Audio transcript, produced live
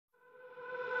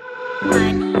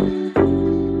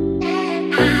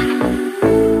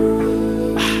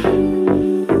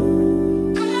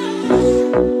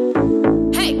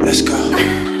Let's go.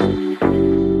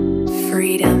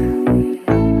 Freedom.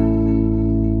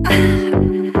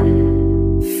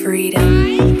 Freedom.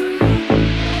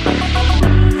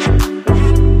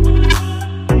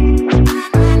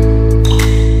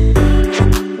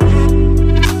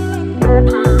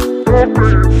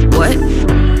 What?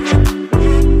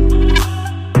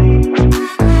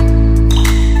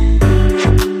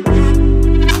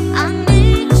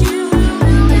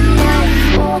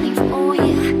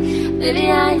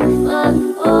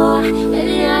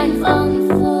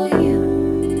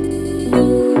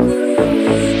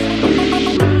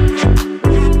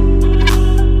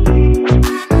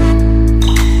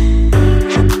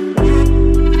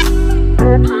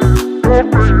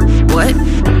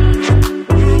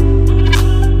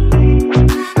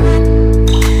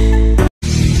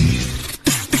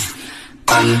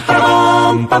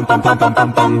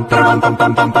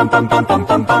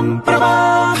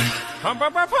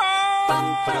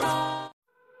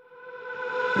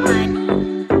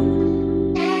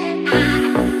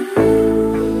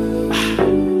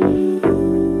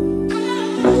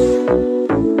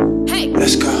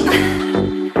 Let's go.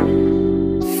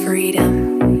 Freedom.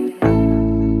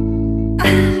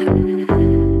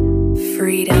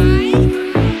 Freedom.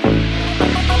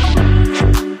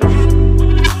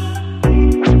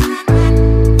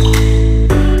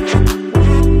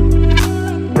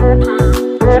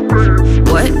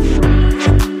 What?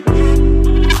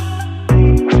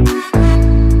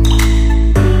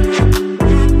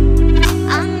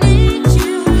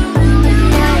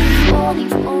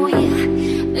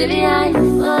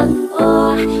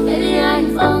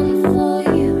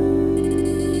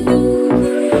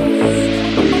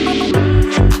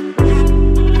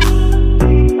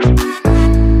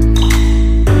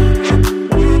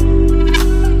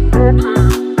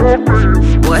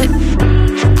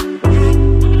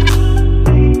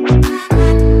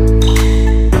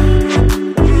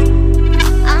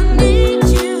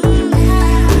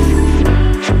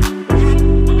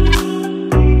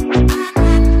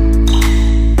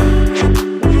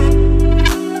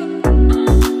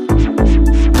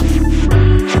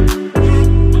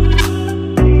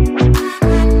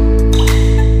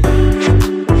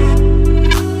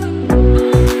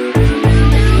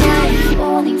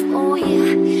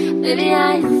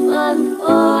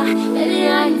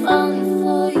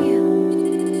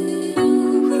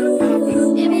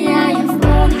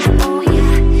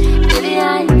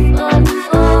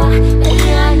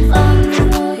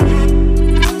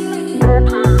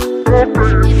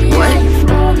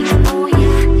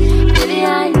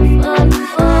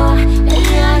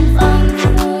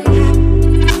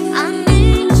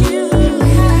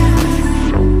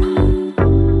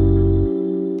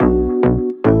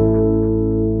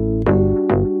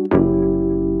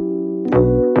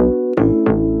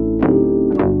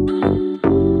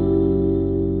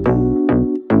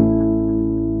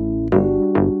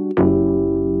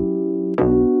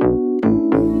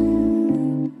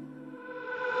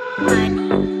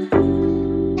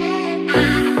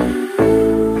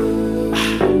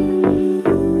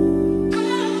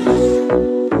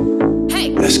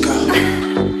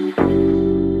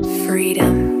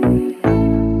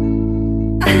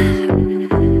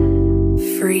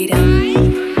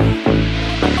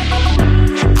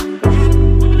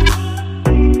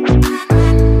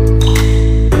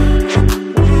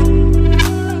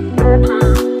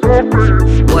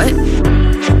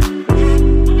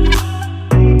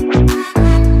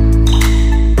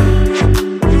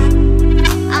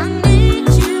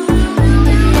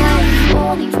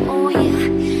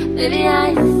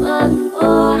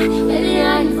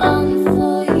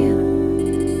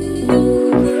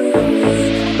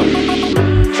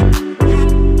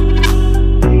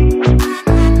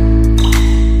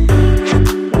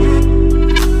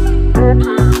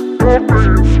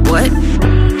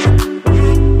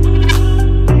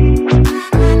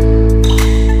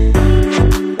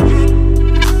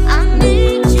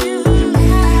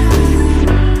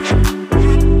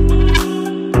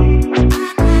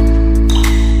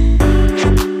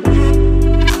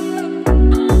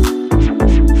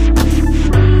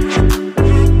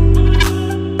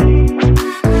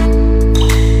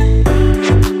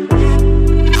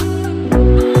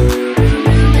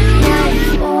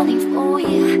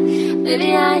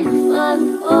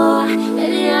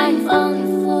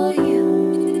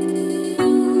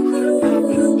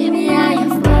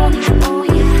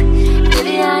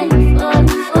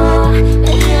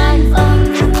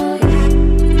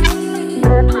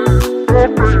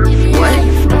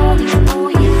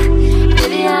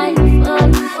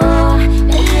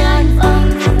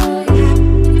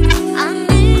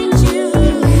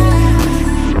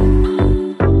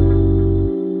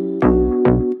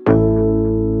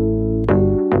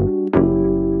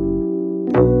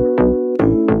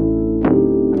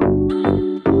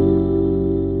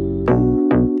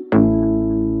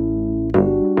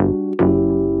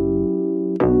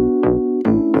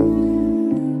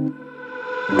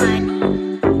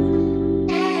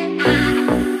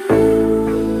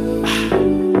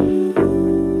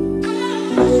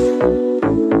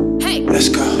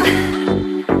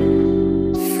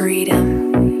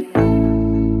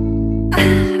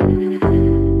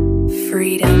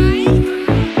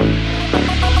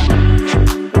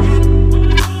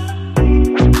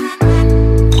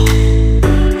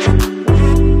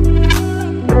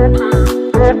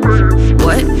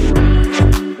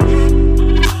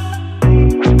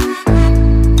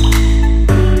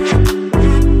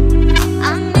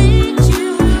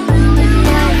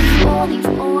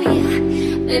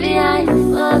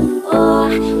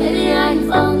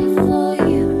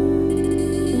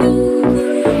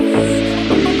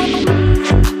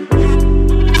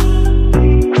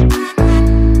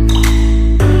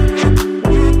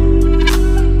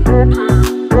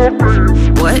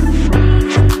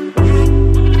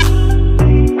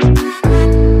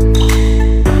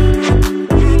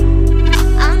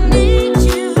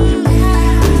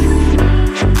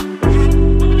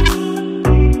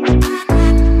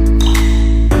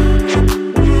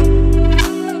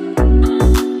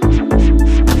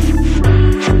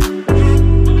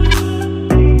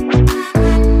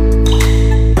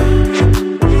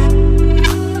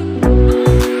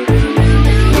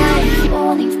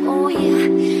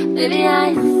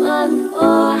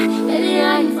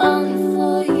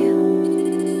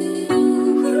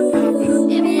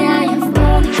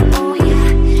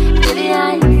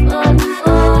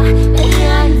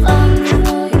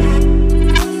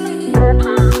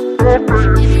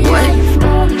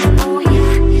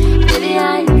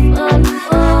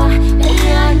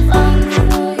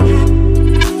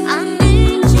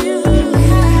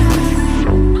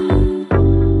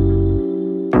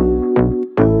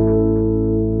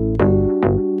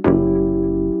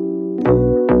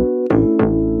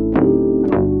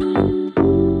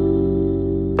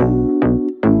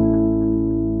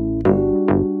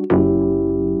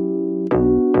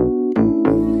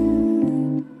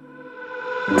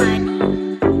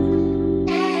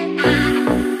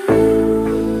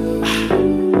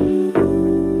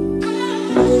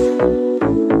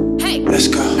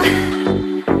 go.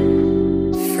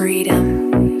 Freedom.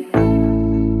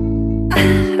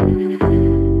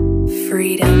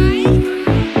 Freedom.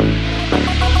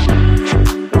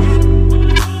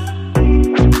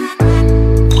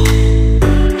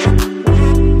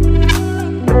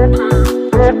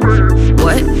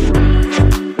 What?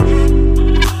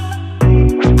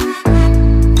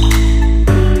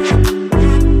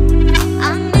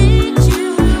 I need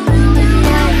you, baby.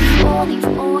 I'm falling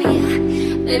for you,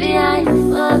 baby. I'm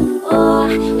falling for,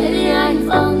 baby. I'm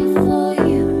falling for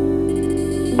you.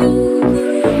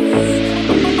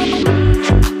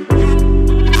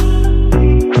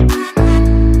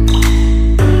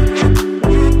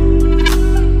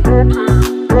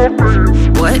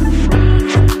 What?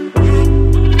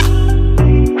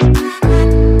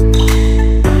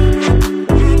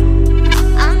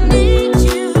 I need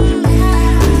you.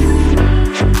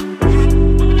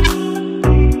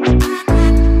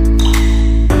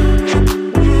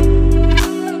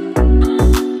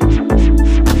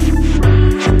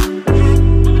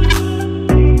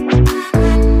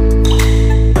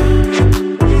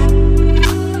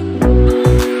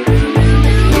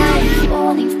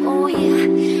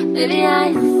 Baby,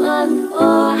 I'm falling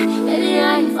for, baby,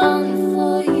 I'm falling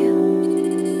for you.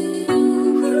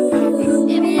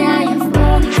 Baby, I am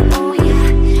falling for you.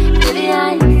 Baby,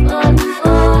 I am falling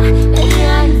for, baby,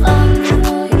 I'm falling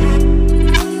for you.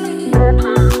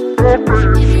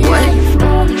 Baby, I am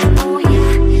falling for you.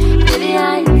 Baby, I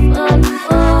am falling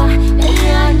for, baby,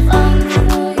 I'm falling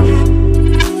for you.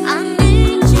 I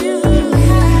need you.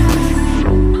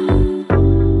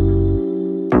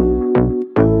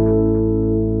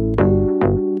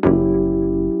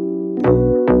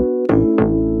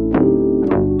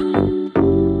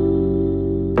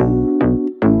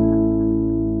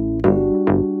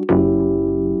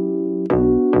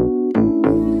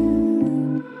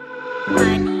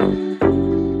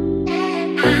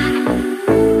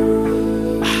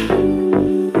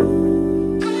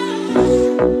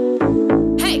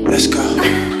 Let's go.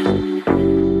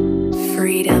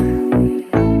 Freedom.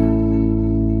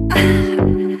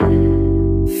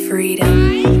 Freedom.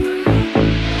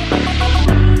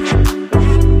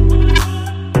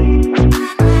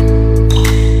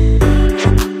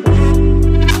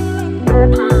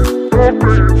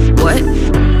 What?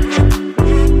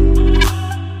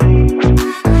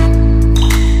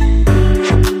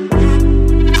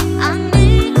 I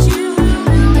need you,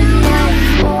 baby. I'm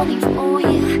falling for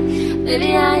you,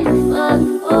 baby. I'm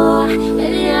falling for,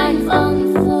 baby. I'm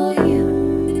falling for you.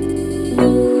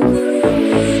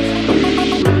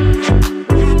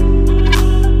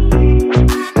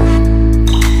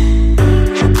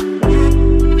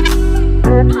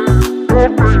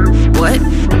 What?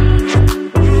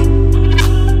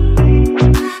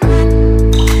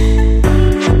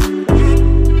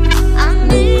 I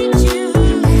need you.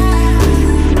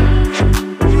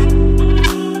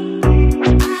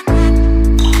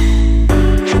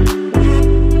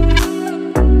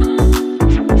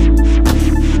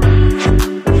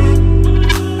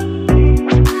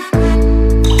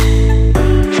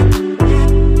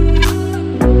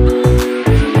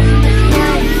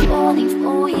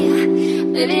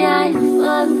 Baby, I'm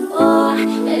falling for,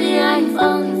 baby, I'm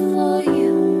falling for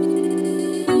you.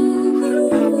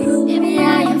 Baby,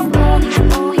 I am falling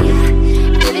for you.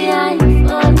 Baby, I am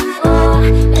falling for,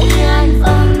 baby, I'm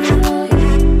falling for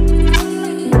you.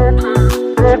 Baby,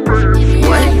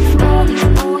 I am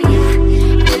falling for you.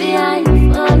 Baby, I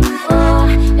am falling for,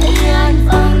 baby, I'm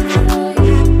falling for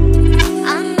you. I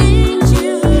need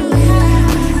you.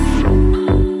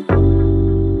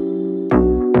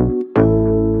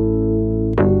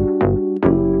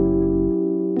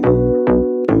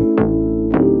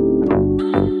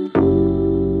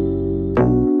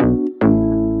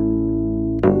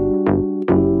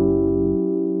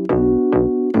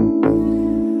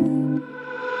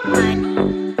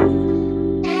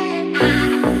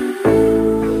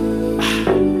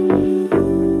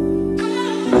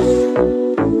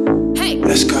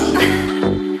 Let's go.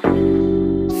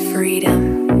 Freedom.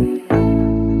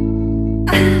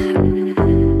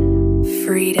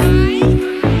 Freedom.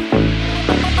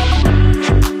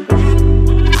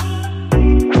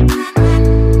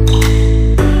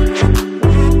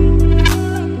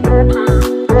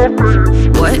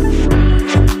 What?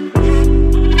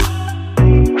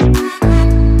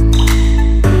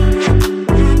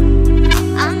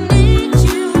 I need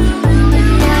you,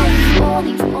 baby. I'm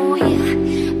falling for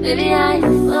you, baby. I'm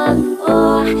falling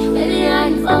for, baby.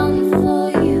 I'm falling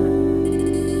for you.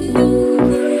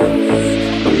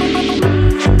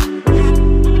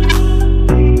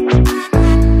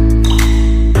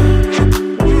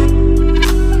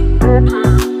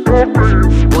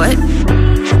 What?